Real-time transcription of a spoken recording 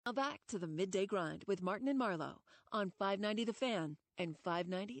Now back to the Midday Grind with Martin and Marlowe on 590 The Fan and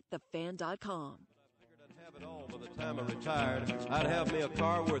 590thefan.com. I'd have it all by the time I retired. I'd have me a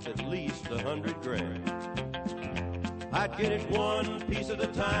car worth at least $100,000. I'd get it one piece at a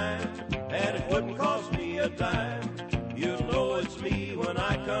time, and it wouldn't cost me a dime. You'll know it's me when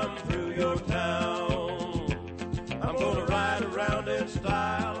I come through your town. I'm gonna ride around in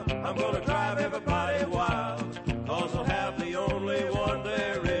style. I'm gonna drive everybody wild, 'cause I'll have the only one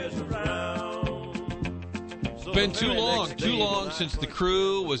there is around. So Been too long since the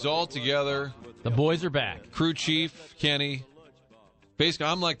crew was all together. The boys are back. Crew chief, Kenny. Basically,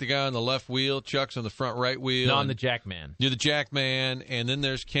 I'm like the guy on the left wheel. Chuck's on the front right wheel. No, I'm the Jack Man. You're the Jack Man, and then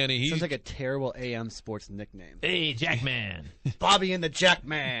there's Kenny. Sounds like a terrible AM sports nickname. Hey, Jack Man. Bobby and the Jack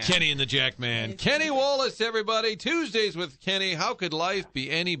Man. Kenny and the Jack Man. Kenny Wallace, everybody. Tuesdays with Kenny. How could life be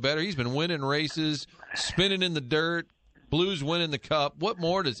any better? He's been winning races, spinning in the dirt, Blues winning the cup. What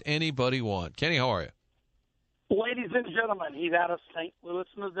more does anybody want? Kenny, how are you? Ladies and gentlemen, he's out of St. Louis,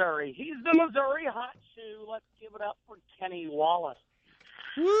 Missouri. He's the Missouri Hot Shoe. Let's give it up for Kenny Wallace.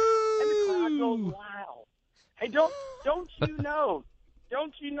 Woo! And the crowd goes, wow. Hey, don't you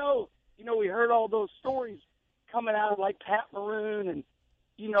know, we heard all those stories coming out of like Pat Maroon and,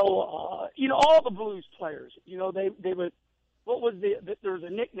 all the Blues players. They would, there was a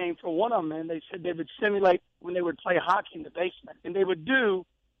nickname for one of them, and they said they would simulate when they would play hockey in the basement, and they would do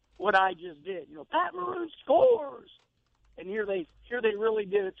what I just did. Pat Maroon scores, and here they really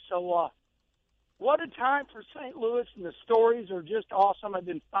did it. So, what a time for St. Louis, and the stories are just awesome. I've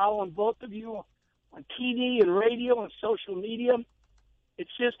been following both of you on TV and radio and social media.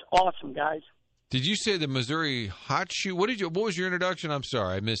 It's just awesome, guys. Did you say the Missouri Hot Shoe? What was your introduction? I'm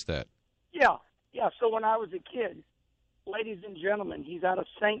sorry, I missed that. Yeah. So when I was a kid, ladies and gentlemen, he's out of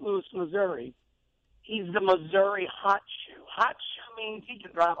St. Louis, Missouri. He's the Missouri Hot Shoe. Hot shoe means he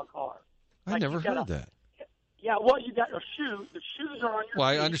can drive a car. I never heard that. Yeah, well, you got a shoe. The shoes are on your feet.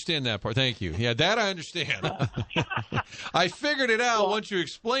 I understand that part. Thank you. Yeah, that I understand. I figured it out once you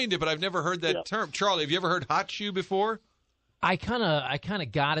explained it, but I've never heard that term. Charlie, have you ever heard hot shoe before? I kind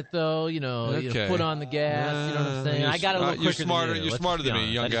of got it though. Okay. Foot on the gas. You know what I'm saying? I got a little quicker smarter. than you. You're smarter than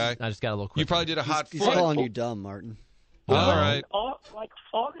me, young guy. I just got a little quicker. You probably did a hot He's foot. calling you dumb, Martin. All right. Like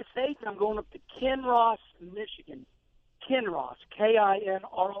August 8th, I'm going up to Kinross, Michigan. Kinross,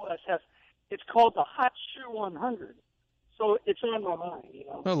 Kinross. It's called the Hot Shoe 100. So it's on my mind,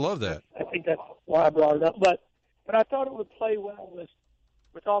 I love that. I think that's why I brought it up. But I thought it would play well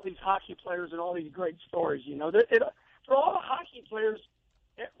with all these hockey players and all these great stories. For all the hockey players,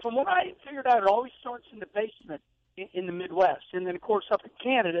 from what I figured out, it always starts in the basement in the Midwest. And then, of course, up in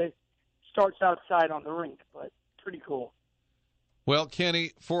Canada, it starts outside on the rink. But pretty cool. Well,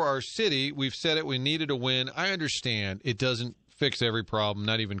 Kenny, for our city, we've said it, we needed a win. I understand it doesn't fix every problem,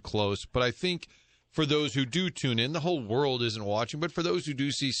 not even close. But I think for those who do tune in, the whole world isn't watching, but for those who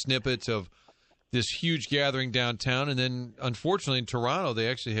do see snippets of this huge gathering downtown, and then, unfortunately, in Toronto, they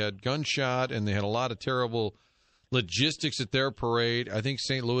actually had gunshot, and they had a lot of terrible logistics at their parade. I think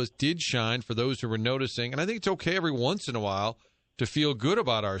St. Louis did shine for those who were noticing, and I think it's okay every once in a while to feel good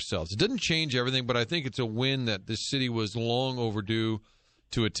about ourselves. It doesn't change everything, but I think it's a win that this city was long overdue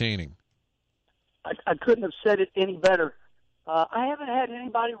to attaining. I couldn't have said it any better. I haven't had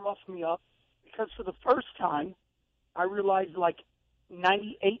anybody rough me up because for the first time, I realized like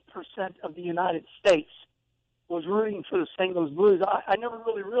 98% of the United States was rooting for the St. Louis Blues. I never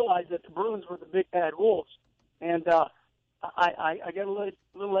really realized that the Bruins were the big bad wolves. And I got a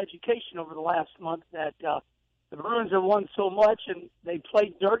little education over the last month that the Bruins have won so much and they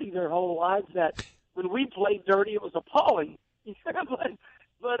played dirty their whole lives that when we played dirty, it was appalling.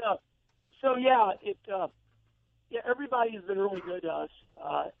 Everybody has been really good to us.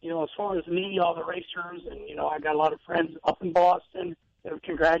 As far as me, all the racers, and I got a lot of friends up in Boston that have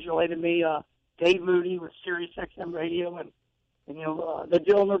congratulated me. Dave Moody with Sirius XM Radio, and the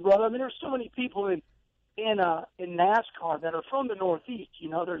Dillner brother. I mean, there's so many people in NASCAR that are from the Northeast.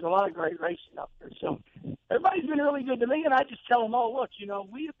 There's a lot of great racing up there. So everybody's been really good to me, and I just tell them all, look,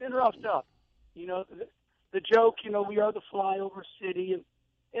 we have been roughed up. The joke, we are the flyover city,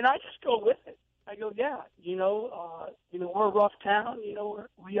 and I just go with it. I go, yeah, we're a rough town.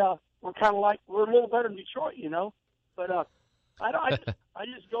 We're kind of like we're a little better than Detroit, But I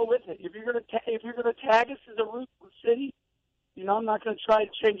just go with it. If you're gonna tag us as a ruthless city, I'm not going to try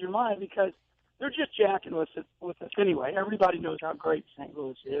to change your mind because they're just jacking with us anyway. Everybody knows how great St.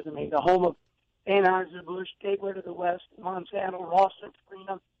 Louis is. I mean, the home of Anheuser-Busch, Gateway to the West, Monsanto, Rawson,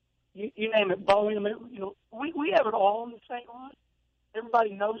 Farina, you name it, Boeing. I mean, we have it all in St. Louis.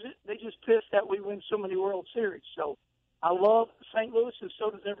 Everybody knows it. They just pissed that we win so many World Series. So I love St. Louis, and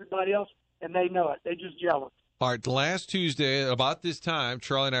so does everybody else, and they know it. They're just jealous. All right, last Tuesday, about this time,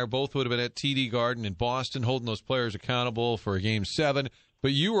 Charlie and I both would have been at TD Garden in Boston holding those players accountable for Game 7,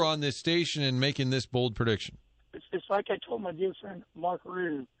 but you were on this station and making this bold prediction. It's like I told my dear friend Mark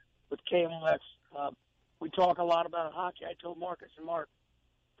Rue with KMLX. We talk a lot about hockey. I told Marcus and Mark,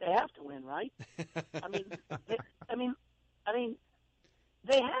 they have to win, right? I mean,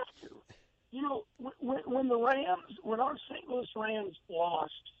 they have to. You know, when our St. Louis Rams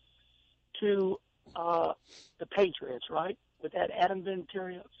lost to the Patriots, right, with that Adam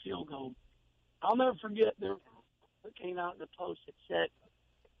Vinatieri field goal, I'll never forget there came out in the Post that said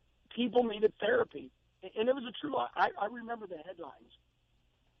people needed therapy, and it was a true. I remember the headlines.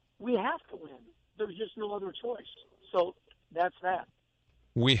 We have to win. There's just no other choice. So that's that.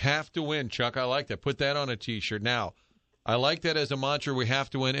 We have to win, Chuck. I like that. Put that on a T-shirt. Now, I like that as a mantra. We have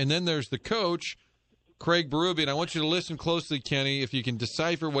to win. And then there's the coach, Craig Berube. And I want you to listen closely, Kenny, if you can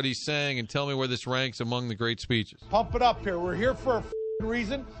decipher what he's saying and tell me where this ranks among the great speeches. Pump it up here. We're here for a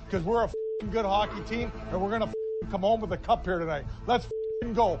reason because we're a good hockey team, and we're going to come home with a cup here tonight. Let's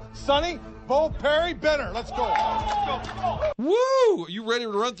go. Sonny, Bo, Perry, Benner. Let's go. Woo! Are you ready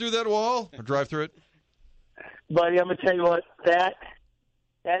to run through that wall or drive through it? Buddy, I'm going to tell you what, that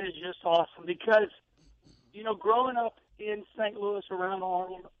is just awesome because, you know, growing up in St. Louis around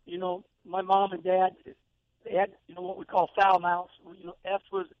Arnold, you know, my mom and dad, they had, you know, what we call foul mouths. You know, F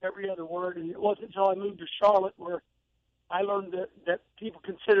was every other word, and it wasn't until I moved to Charlotte where I learned that people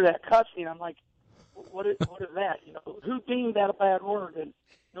consider that cussing. I'm like, what is that? You know, who deemed that a bad word? And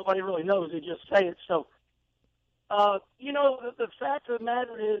nobody really knows. They just say it. So, you know, the fact of the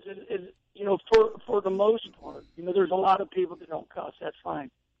matter is, you know, for the most part, you know, there's a lot of people that don't cuss. That's fine.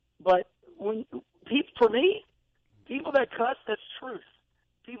 But for me, people that cuss, that's truth.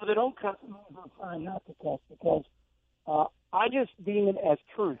 People that don't cuss, I'm trying not to cuss because I just deem it as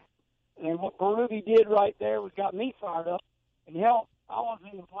truth. And what Berube did right there was got me fired up. And hell, I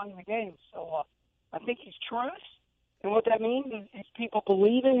wasn't even playing the game. So I think he's truth. And what that means is people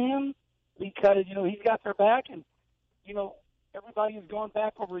believe in him because, you know, he's got their back. And, you know, everybody has gone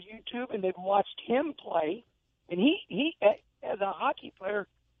back over YouTube and they've watched him play. And he as a hockey player,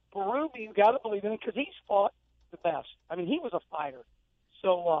 Berube, you've got to believe in him because he's fought the best. I mean, he was a fighter.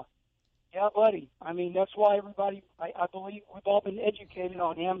 So, yeah, buddy. I mean, that's why everybody, I believe we've all been educated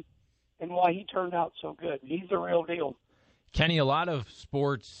on him and why he turned out so good. He's the real deal. Kenny, a lot of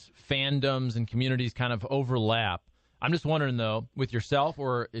sports fandoms and communities kind of overlap. I'm just wondering, though, with yourself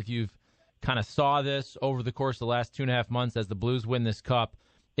or if you've kind of saw this over the course of the last 2.5 months as the Blues win this cup,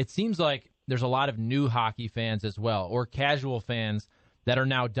 it seems like there's a lot of new hockey fans as well or casual fans that are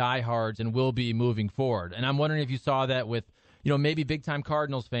now diehards and will be moving forward. And I'm wondering if you saw that with, you know, maybe big-time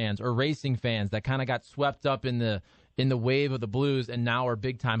Cardinals fans or racing fans that kind of got swept up in the wave of the Blues and now are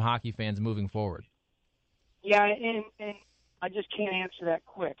big-time hockey fans moving forward. Yeah, and I just can't answer that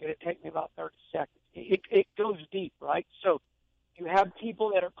quick. It'd take me about 30 seconds. It goes deep, right? So you have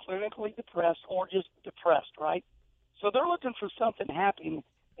people that are clinically depressed or just depressed, right? So they're looking for something happening.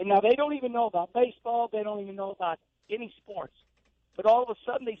 And now they don't even know about baseball. They don't even know about any sports. But all of a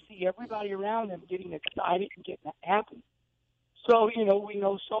sudden they see everybody around them getting excited and getting happy. So, you know, we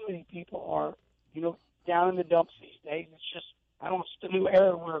know so many people are, you know, down in the dumps these days. It's just, I don't know, it's the new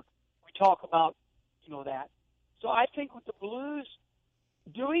era where we talk about, you know, that. So I think with the Blues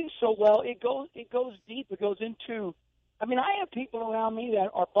doing so well, it goes deep. It goes into, I mean, I have people around me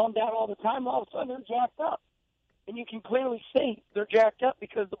that are bummed out all the time. All of a sudden they're jacked up. And you can clearly see they're jacked up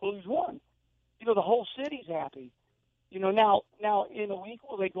because the Blues won. You know, the whole city's happy. You know, now in a week,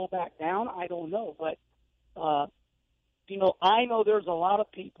 will they go back down? I don't know. But, you know, I know there's a lot of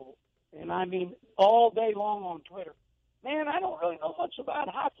people, and I mean all day long on Twitter, man, I don't really know much about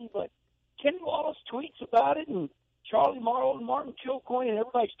hockey, but Kenny Wallace tweets about it, and Charlie Marlowe and Martin Kilcoyne, and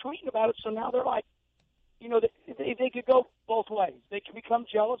everybody's tweeting about it. So now they're like, you know, they could go both ways. They can become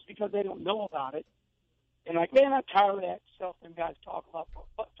jealous because they don't know about it. And like, man, I'm tired of that stuff them guys talk about.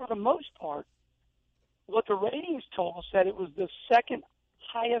 But for the most part, what the ratings told us that it was the second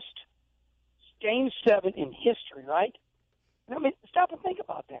highest Game 7 in history, right? And I mean, stop and think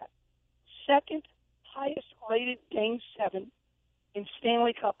about that. Second highest rated Game 7 in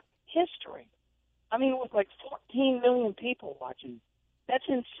Stanley Cup history. I mean, with like 14 million people watching. That's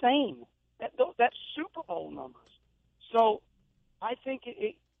insane. That's Super Bowl numbers. So I think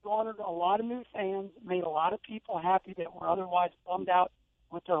it garnered a lot of new fans, made a lot of people happy that were otherwise bummed out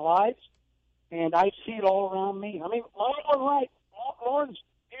with their lives. And I see it all around me. I mean, Lauren was right. Lauren's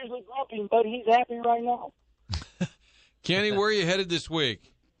usually grumpy, but he's happy right now. Kenny, where are you headed this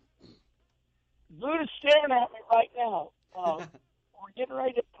week? Buddha's staring at me right now. We're getting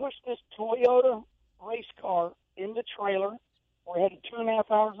ready to push this Toyota race car in the trailer. We're headed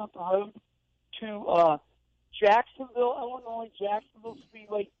 2.5 hours up the road to Jacksonville, Illinois, Jacksonville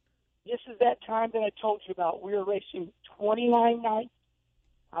Speedway. This is that time that I told you about. We are racing 29 nights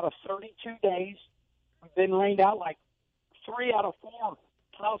out of 32 days. We've been rained out like 3 out of 4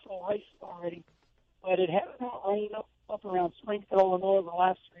 possible races already, but it has not rained up around Springfield, Illinois, the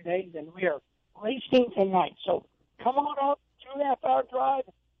last 3 days, and we are racing tonight. So come on up, 2.5 hour drive,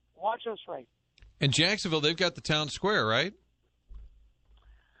 watch us race. In Jacksonville, they've got the town square, right?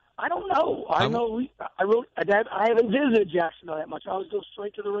 I don't know. I haven't visited Jacksonville that much. I always go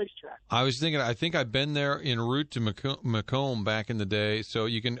straight to the racetrack. I was thinking, I think I've been there en route to Macomb back in the day. So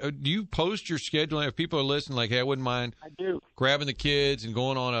you can, do you post your schedule? If people are listening, like, hey, I wouldn't mind grabbing the kids and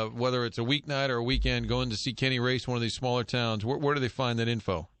going on whether it's a weeknight or a weekend, going to see Kenny race one of these smaller towns. Where do they find that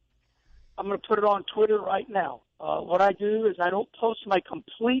info? I'm going to put it on Twitter right now. What I do is I don't post my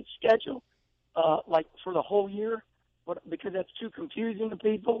complete schedule, like for the whole year. Because that's too confusing to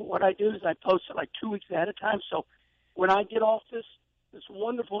people. What I do is I post it like 2 weeks ahead of time. So when I get off this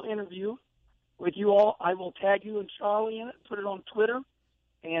wonderful interview with you all, I will tag you and Charlie in it, put it on Twitter.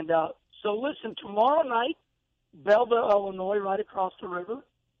 And so listen, tomorrow night, Belleville, Illinois, right across the river,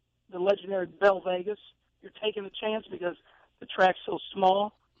 the legendary Bell Vegas. You're taking a chance because the track's so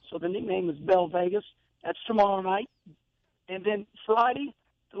small, so the nickname is Bell Vegas. That's tomorrow night. And then Friday,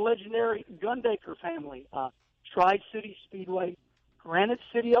 the legendary Gundaker family, Tri-City Speedway, Granite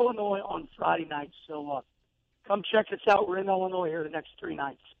City, Illinois on Friday night. So come check us out. We're in Illinois here the next 3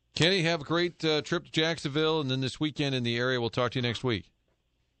 nights. Kenny, have a great trip to Jacksonville, and then this weekend in the area. We'll talk to you next week.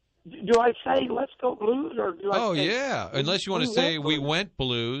 Do I say let's go Blues? Or do I say, yeah. Unless you want to say we went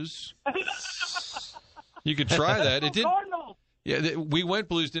Blues. You could try that. It did. Cardinals. Yeah, we went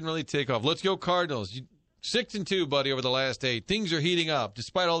Blues didn't really take off. Let's go Cardinals. 6-2, buddy, over the last 8. Things are heating up.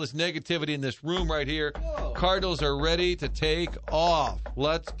 Despite all this negativity in this room right here, Cardinals are ready to take off.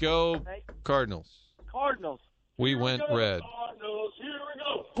 Let's go, Cardinals. Cardinals. We went red. Cardinals. Here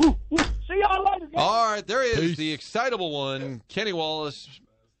we go. Woo. See y'all later, guys. All right, there is the excitable one, Kenny Wallace,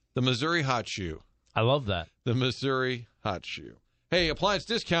 the Missouri Hot Shoe. I love that. The Missouri Hot Shoe. Hey, appliance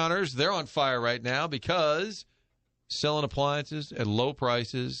discounters, they're on fire right now because selling appliances at low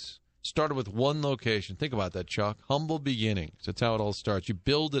prices. Started with one location. Think about that, Chuck. Humble beginnings. That's how it all starts. You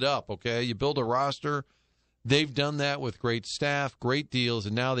build it up, okay? You build a roster. They've done that with great staff, great deals,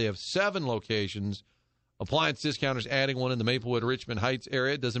 and now they have 7 locations. Appliance Discounters adding one in the Maplewood, Richmond Heights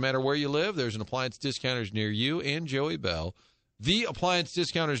area. It doesn't matter where you live. There's an Appliance Discounters near you and Joey Bell.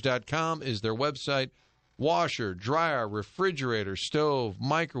 TheApplianceDiscounters.com is their website. Washer, dryer, refrigerator, stove,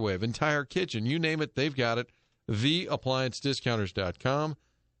 microwave, entire kitchen. You name it, they've got it. TheApplianceDiscounters.com.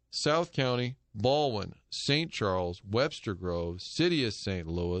 South County, Baldwin, St. Charles, Webster Grove, City of St.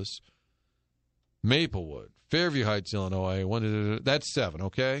 Louis, Maplewood, Fairview Heights, Illinois. That's 7,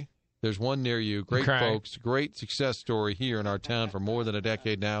 okay? There's one near you. Great folks, great success story here in our town for more than a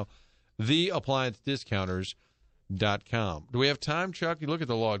decade now. TheApplianceDiscounters.com. Do we have time, Chuck? You look at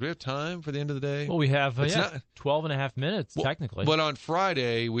the log. Do we have time for the end of the day? Well, we have 12 and a half minutes, technically. But on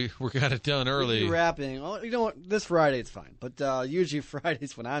Friday, we're kind of done early. We're wrapping. Oh, you know what? This Friday it's fine. But usually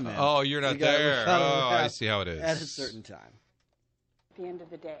Friday's when I'm in. Oh, you're not there. I see how it is. At a certain time. At the end of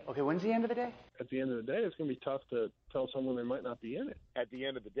the day. Okay, when's the end of the day? At the end of the day, it's going to be tough to tell someone they might not be in it. At the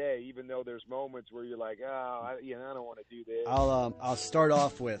end of the day, even though there's moments where you're like, I don't want to do this. I'll start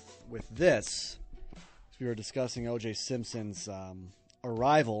off with this. We were discussing O.J. Simpson's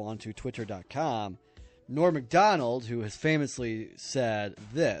arrival onto Twitter.com. Norm Macdonald, who has famously said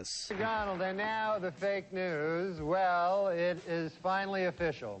this. Macdonald, and now the fake news. Well, it is finally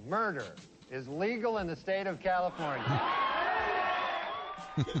official. Murder is legal in the state of California.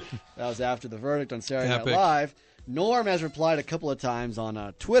 That was after the verdict on Saturday Night Live. Norm has replied a couple of times on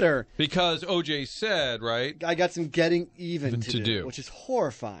Twitter. Because O.J. said, right? I got some getting even to do, which is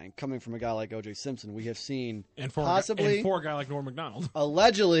horrifying coming from a guy like O.J. Simpson. We have seen possibly for a guy like Norm Macdonald.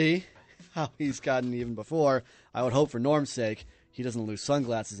 Allegedly, how he's gotten even before. I would hope for Norm's sake he doesn't lose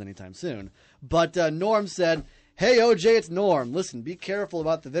sunglasses anytime soon. But Norm said, "Hey, O.J., it's Norm. Listen, be careful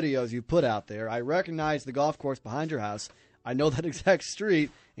about the videos you put out there. I recognize the golf course behind your house. I know that exact street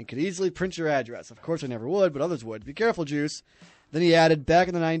and could easily print your address. Of course, I never would, but others would. Be careful, Juice." Then he added, "Back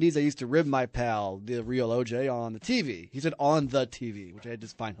in the 90s, I used to rib my pal, the real OJ, on the TV." He said on the TV, which I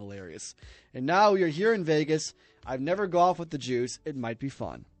just find hilarious. "And now you're here in Vegas. I've never golfed with the Juice. It might be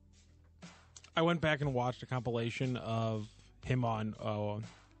fun." I went back and watched a compilation of him on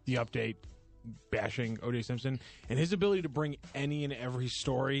the update bashing O.J. Simpson, and his ability to bring any and every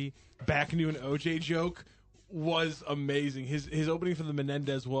story back into an O.J. joke was amazing. His opening for the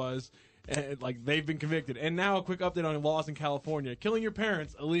Menendez was, like, they've been convicted. And now a quick update on laws in California. Killing your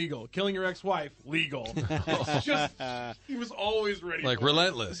parents, illegal. Killing your ex-wife, legal. It's just, he was always ready. Like,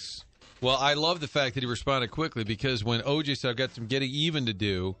 relentless. Well, I love the fact that he responded quickly, because when O.J. said, I've got some getting even to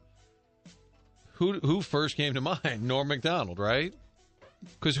do, who first came to mind? Norm Macdonald, right?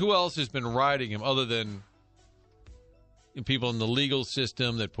 Because who else has been riding him other than people in the legal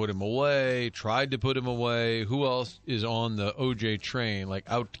system that put him away, tried to put him away? Who else is on the O.J. train, like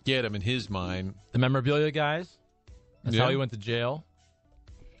out to get him in his mind? The memorabilia guys. That's how he went to jail.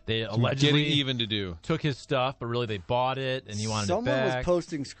 They allegedly getting even to do. Took his stuff, but really they bought it, and he wanted it back. Someone was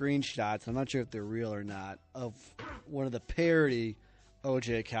posting screenshots, I'm not sure if they're real or not, of one of the parody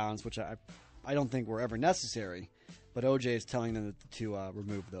O.J. accounts, which I don't think were ever necessary, but O.J. is telling them to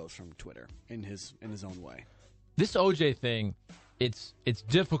remove those from Twitter in his own way. This O.J. thing, it's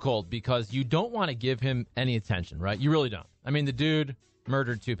difficult because you don't want to give him any attention, right? You really don't. I mean, the dude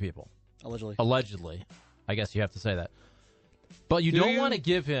murdered 2 people. Allegedly. I guess you have to say that. But you don't want to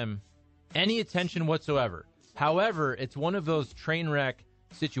give him any attention whatsoever. However, it's one of those train wreck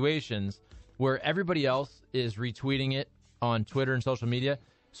situations where everybody else is retweeting it on Twitter and social media.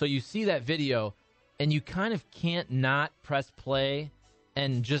 So you see that video, and you kind of can't not press play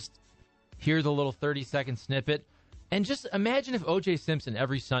and just hear the little 30-second snippet. And just imagine if O.J. Simpson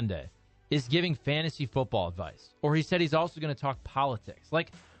every Sunday is giving fantasy football advice. Or he said he's also going to talk politics.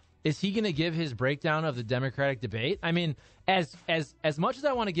 Like, is he going to give his breakdown of the Democratic debate? I mean, as much as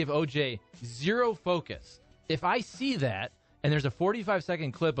I want to give O.J. zero focus, if I see that and there's a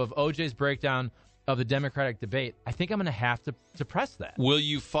 45-second clip of O.J.'s breakdown of the Democratic debate, I think I'm going to have to press that. Will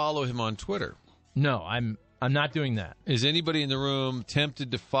you follow him on Twitter? No, I'm not doing that. Is anybody in the room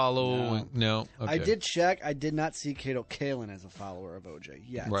tempted to follow? No. Okay. I did check. I did not see Cato Kalin as a follower of OJ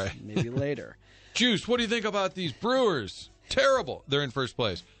yet. Right. Maybe later. Juice, what do you think about these Brewers? Terrible. They're in first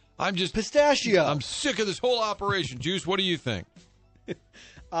place. Pistachio. I'm sick of this whole operation. Juice, what do you think?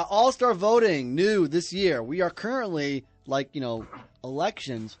 All-star voting, new this year. We are currently,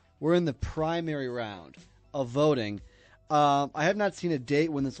 elections, we're in the primary round of voting. I have not seen a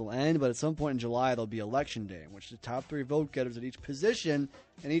date when this will end, but at some point in July, there'll be election day, in which the top 3 vote getters at each position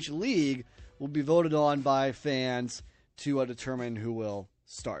and each league will be voted on by fans to determine who will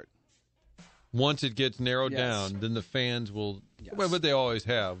start. Once it gets narrowed down, then the fans will, but they always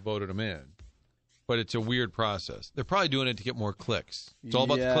have, voted them in. But it's a weird process. They're probably doing it to get more clicks. It's all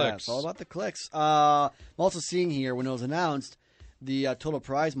about the clicks. It's all about the clicks. I'm also seeing here, when it was announced, the total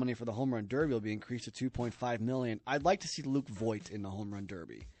prize money for the Home Run Derby will be increased to $2.5 million. I'd like to see Luke Voigt in the Home Run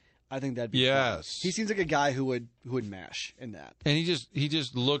Derby. I think that'd be fun. He seems like a guy who would mash in that. And he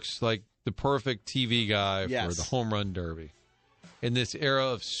just looks like the perfect TV guy for the Home Run Derby. In this era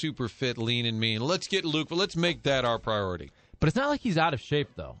of super fit, lean and mean. Let's get Luke, but let's make that our priority. But it's not like he's out of shape,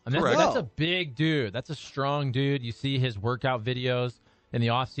 though. I mean, that's a big dude. That's a strong dude. You see his workout videos in the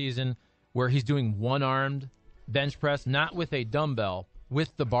offseason where he's doing one-armed bench press, not with a dumbbell,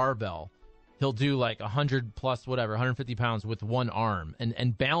 with the barbell. He'll do like 100 plus whatever, 150 pounds with one arm.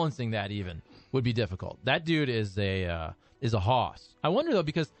 And balancing that even would be difficult. That dude is a hoss. I wonder, though,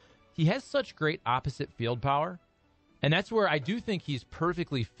 because he has such great opposite field power. And that's where I do think he's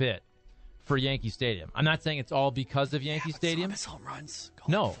perfectly fit for Yankee Stadium. I'm not saying it's all because of Yankee Stadium. Some of his home runs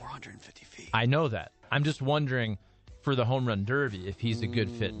go 450 feet. I know that. I'm just wondering for the Home Run Derby if he's a good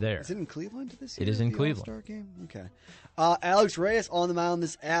fit there. Is it in Cleveland this year? It is in Cleveland. All-Star game? Okay. Alex Reyes on the mound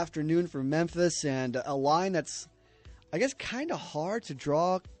this afternoon for Memphis, and a line that's, I guess, kind of hard to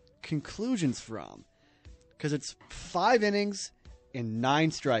draw conclusions from because it's 5 innings and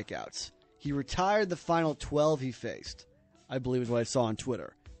 9 strikeouts. He retired the final 12 he faced, I believe is what I saw on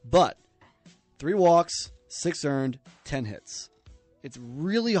Twitter. But 3 walks, 6 earned, 10 hits. It's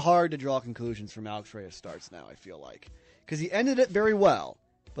really hard to draw conclusions from Alex Reyes' starts now, I feel like. Because he ended it very well,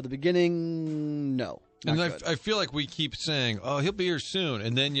 but the beginning, no. And I feel like we keep saying, oh, he'll be here soon.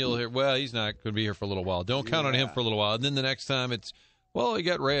 And then you'll hear, well, he's not going to be here for a little while. Don't count on him for a little while. And then the next time it's, well, you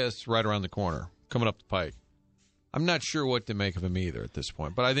got Reyes right around the corner, coming up the pike. I'm not sure what to make of him either at this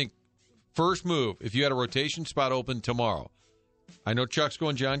point. But I think first move, if you had a rotation spot open tomorrow, I know Chuck's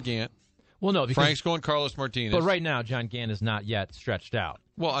going John Gant. Well, no, because Frank's going Carlos Martinez. But right now, John Gant is not yet stretched out.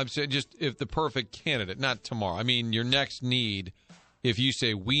 Well, I'm saying just if the perfect candidate, not tomorrow. I mean, your next need, if you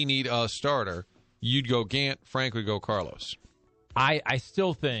say we need a starter, you'd go Gant, Frank would go Carlos. I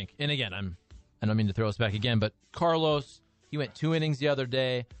still think, and again, I don't mean to throw us back again, but Carlos, he went 2 innings the other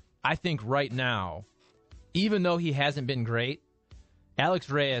day. I think right now, even though he hasn't been great, Alex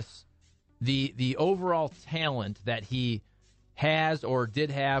Reyes the overall talent that he has or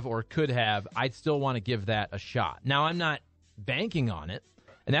did have or could have, I'd still want to give that a shot. Now, I'm not banking on it,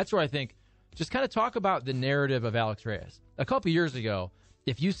 and that's where I think just kind of talk about the narrative of Alex Reyes. A couple years ago,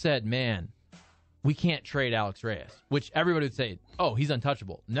 if you said, man, we can't trade Alex Reyes, which everybody would say, oh, he's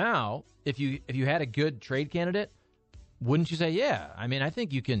untouchable. Now, if you had a good trade candidate, wouldn't you say, yeah, I mean, I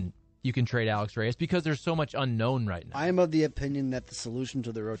think you can trade Alex Reyes because there's so much unknown right now. I am of the opinion that the solution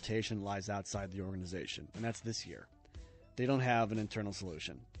to the rotation lies outside the organization, and that's this year. They don't have an internal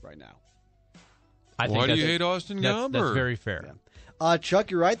solution right now. Why do you hate Austin Gumber? That's very fair. Yeah.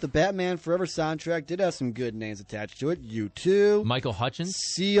 Chuck, you're right. The Batman Forever soundtrack did have some good names attached to it. U2. Michael Hutchins.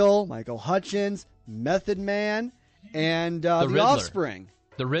 Seal. Michael Hutchins. Method Man. And the Offspring.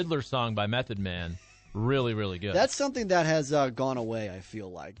 The Riddler song by Method Man. Really, really good. That's something that has gone away, I feel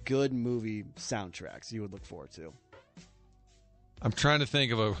like. Good movie soundtracks you would look forward to. I'm trying to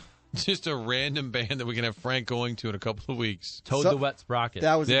think of just a random band that we can have Frank going to in a couple of weeks. Toad the Wet Sprocket.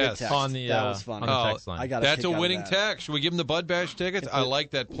 That was a good text. That was funny. On the text line. That's a winning text. Should we give him the Bud Bash tickets? I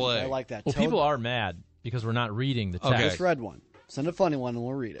like that play. I like that. Well, people are mad because we're not reading the text. I just read one. Send a funny one and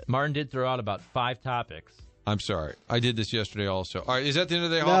we'll read it. Martin did throw out about 5 topics. I'm sorry. I did this yesterday also. All right, is that the end of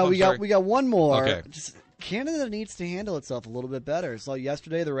the day? No, we got one more. Okay. Just Canada needs to handle itself a little bit better. So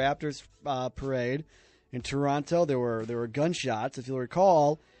yesterday, the Raptors parade in Toronto, there were gunshots. If you'll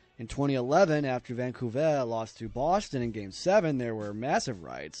recall, in 2011, after Vancouver lost to Boston in Game 7, there were massive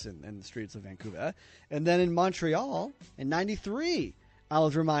riots in the streets of Vancouver. And then in Montreal, in 93, I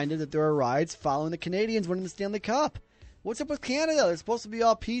was reminded that there were riots following the Canadians winning the Stanley Cup. What's up with Canada? They're supposed to be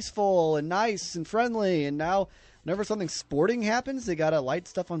all peaceful and nice and friendly, and now whenever something sporting happens, they got to light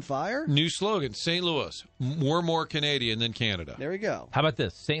stuff on fire? New slogan, St. Louis, we're more Canadian than Canada. There we go. How about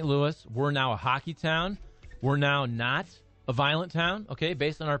this? St. Louis, we're now a hockey town. We're now not a violent town, okay,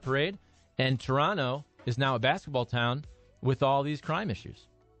 based on our parade. And Toronto is now a basketball town with all these crime issues.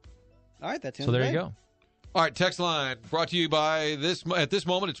 All right, that's it. So there you go. All right, text line brought to you by at this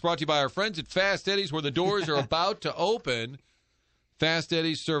moment, it's brought to you by our friends at Fast Eddie's, where the doors are about to open. Fast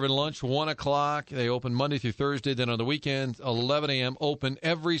Eddie's serving lunch 1 o'clock. They open Monday through Thursday. Then on the weekends, 11 a.m. Open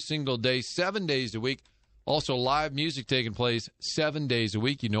every single day, 7 days a week. Also, live music taking place 7 days a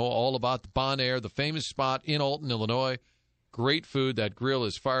week. You know all about the Bon Air, the famous spot in Alton, Illinois. Great food. That grill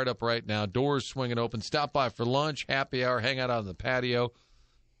is fired up right now. Doors swinging open. Stop by for lunch, happy hour, hang out on the patio.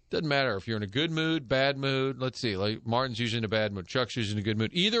 Doesn't matter if you're in a good mood, bad mood. Let's see. Like Martin's usually in a bad mood. Chuck's usually in a good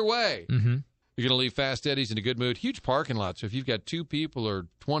mood. Either way, you're going to leave Fast Eddie's in a good mood. Huge parking lot. So if you've got 2 people or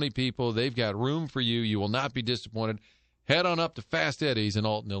 20 people, they've got room for you. You will not be disappointed. Head on up to Fast Eddie's in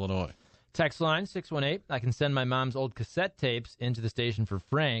Alton, Illinois. Text line 618. I can send my mom's old cassette tapes into the station for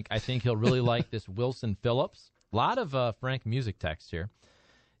Frank. I think he'll really like this Wilson Phillips. A lot of Frank music text here.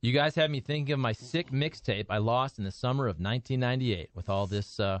 You guys have me thinking of my sick mixtape I lost in the summer of 1998 with all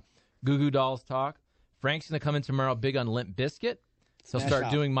this Goo Goo Dolls talk. Frank's going to come in tomorrow big on Limp Bizkit. He'll start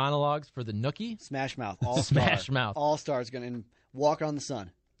doing monologues for the Nookie. Smash Mouth. All Smash Mouth. All Stars going to walk on the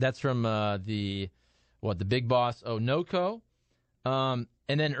sun. That's from the Big Boss Onoko. And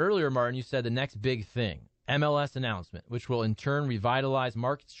then earlier, Martin, you said the next big thing, MLS announcement, which will in turn revitalize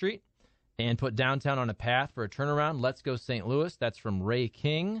Market Street and put downtown on a path for a turnaround. Let's go St. Louis. That's from Ray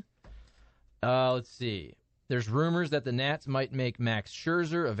King. Let's see. There's rumors that the Nats might make Max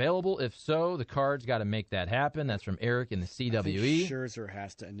Scherzer available. If so, the Cards got to make that happen. That's from Eric in the CWE. I think Scherzer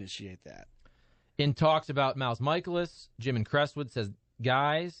has to initiate that. In talks about Miles Michaelis, Jim in Crestwood says,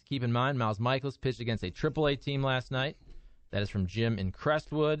 guys, keep in mind Miles Michaelis pitched against a AAA team last night. That is from Jim in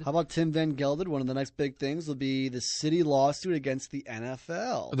Crestwood. How about Tim Van Gelderd? One of the next big things will be the city lawsuit against the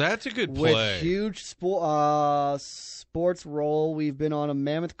NFL. That's a good play. With huge sports role, we've been on a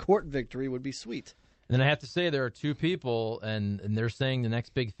mammoth court victory would be sweet. And then I have to say there are 2 people, and they're saying the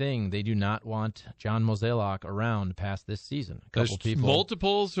next big thing, they do not want John Mozeliak around past this season. A couple people.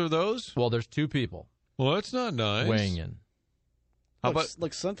 Multiples are those? Well, there's 2 people. Well, that's not nice. Weighing in.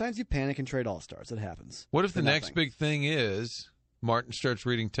 Look, sometimes you panic and trade all-stars. It happens. What if the next big thing is Martin starts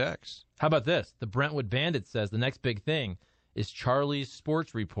reading text? How about this? The Brentwood Bandit says the next big thing is Charlie's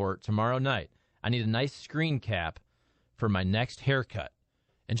sports report tomorrow night. I need a nice screen cap for my next haircut.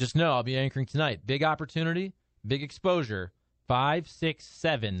 And just know I'll be anchoring tonight. Big opportunity, big exposure. 5, 6,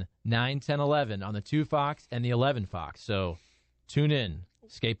 7, 9, 10, 11 on the 2 Fox and the 11 Fox. So tune in.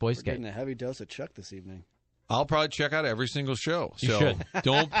 Skate Boy Skate. We're getting a heavy dose of Chuck this evening. I'll probably check out every single show. You should.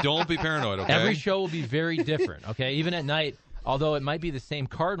 Don't be paranoid, okay? Every show will be very different, okay? Even at night, although it might be the same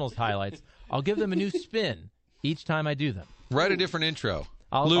Cardinals highlights, I'll give them a new spin each time I do them. Write a different intro.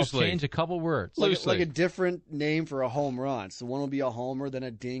 I'll change a couple words. Like a different name for a home run. So one will be a homer, then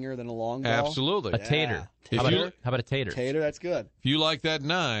a dinger, then a long ball. Absolutely. A tater. How about a tater? Tater, that's good. If you like that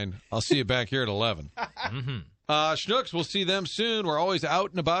 9, I'll see you back here at 11. Mm-hmm. Schnooks, we'll see them soon. We're always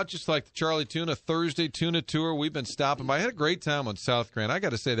out and about, just like the Charlie Tuna Thursday Tuna Tour. We've been stopping by. I had a great time on South Grand. I got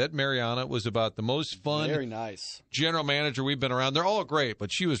to say, that Mariana was about the most fun. Very nice. General manager we've been around. They're all great, but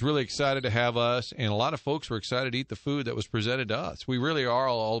she was really excited to have us, and a lot of folks were excited to eat the food that was presented to us. We really are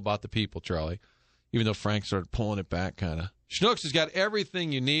all about the people, Charlie, even though Frank started pulling it back kind of. Schnooks has got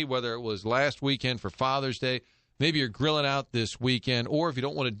everything you need, whether it was last weekend for Father's Day, maybe you're grilling out this weekend, or if you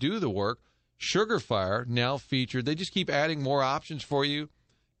don't want to do the work, Sugar Fire, now featured. They just keep adding more options for you.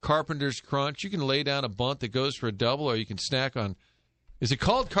 Carpenter's Crunch. You can lay down a bunt that goes for a double, or you can snack on. Is it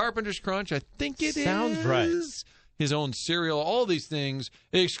called Carpenter's Crunch? I think it Sounds right. His own cereal. All these things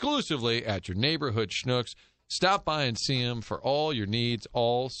exclusively at your neighborhood Schnooks. Stop by and see him for all your needs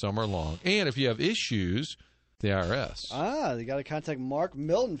all summer long. And if you have issues, the IRS. They got to contact Mark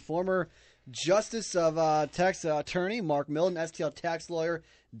Milton, former Justice of Tax Attorney, Mark Milton,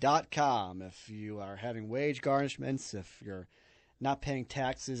 STLTaxLawyer.com. If you are having wage garnishments, if you're not paying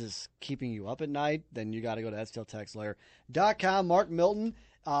taxes is keeping you up at night, then you got to go to STLTaxLawyer.com. Mark Milton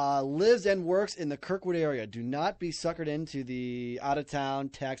lives and works in the Kirkwood area. Do not be suckered into the out-of-town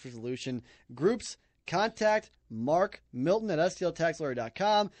tax resolution groups. Contact Mark Milton at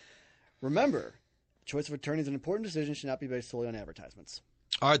STLTaxLawyer.com. Remember, choice of attorney is an important decision, should not be based solely on advertisements.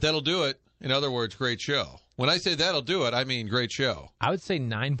 All right, that'll do it. In other words, great show. When I say that'll do it, I mean great show. I would say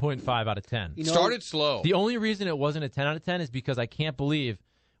 9.5 out of 10. Started slow. The only reason it wasn't a 10 out of 10 is because I can't believe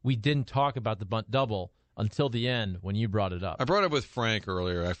we didn't talk about the bunt double until the end when you brought it up. I brought it up with Frank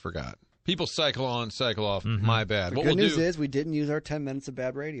earlier. I forgot. People cycle on, cycle off. My bad. The what good we'll news do, is we didn't use our 10 minutes of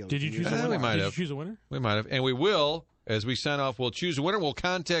bad radio. Did you choose a winner? We might Did have. you choose a winner? We might have. And we will, as we sign off, we'll choose a winner. We'll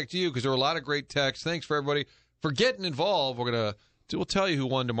contact you because there were a lot of great texts. Thanks for everybody for getting involved. We'll tell you who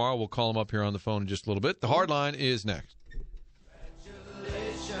won tomorrow. We'll call them up here on the phone in just a little bit. The hard line is next.